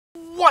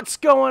What's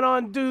going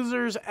on,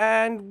 doozers,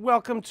 and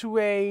welcome to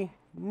a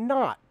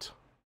not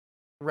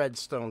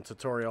Redstone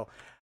tutorial.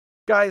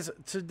 Guys,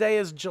 today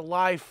is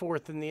July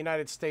 4th in the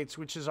United States,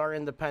 which is our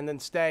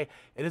Independence Day.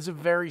 It is a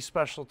very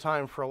special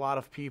time for a lot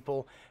of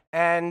people,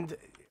 and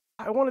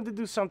I wanted to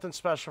do something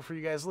special for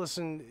you guys.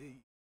 Listen,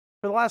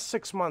 for the last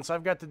 6 months,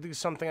 I've got to do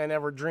something I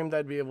never dreamed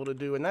I'd be able to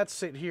do, and that's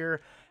sit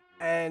here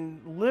and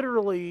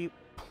literally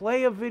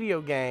play a video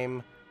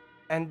game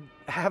and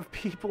have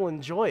people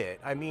enjoy it.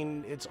 I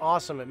mean, it's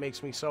awesome. It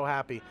makes me so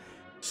happy.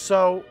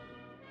 So,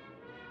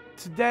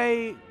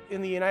 today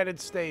in the United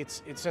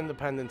States, it's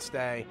Independence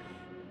Day.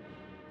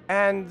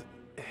 And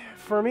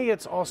for me,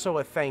 it's also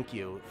a thank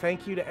you.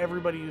 Thank you to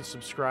everybody who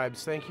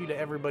subscribes. Thank you to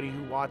everybody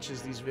who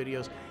watches these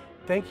videos.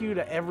 Thank you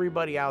to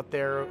everybody out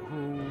there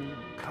who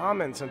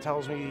comments and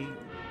tells me,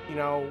 you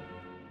know,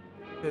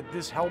 that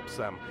this helps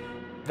them.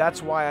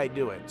 That's why I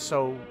do it.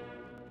 So,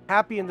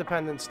 happy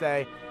Independence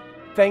Day.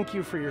 Thank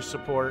you for your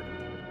support,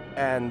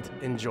 and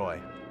enjoy.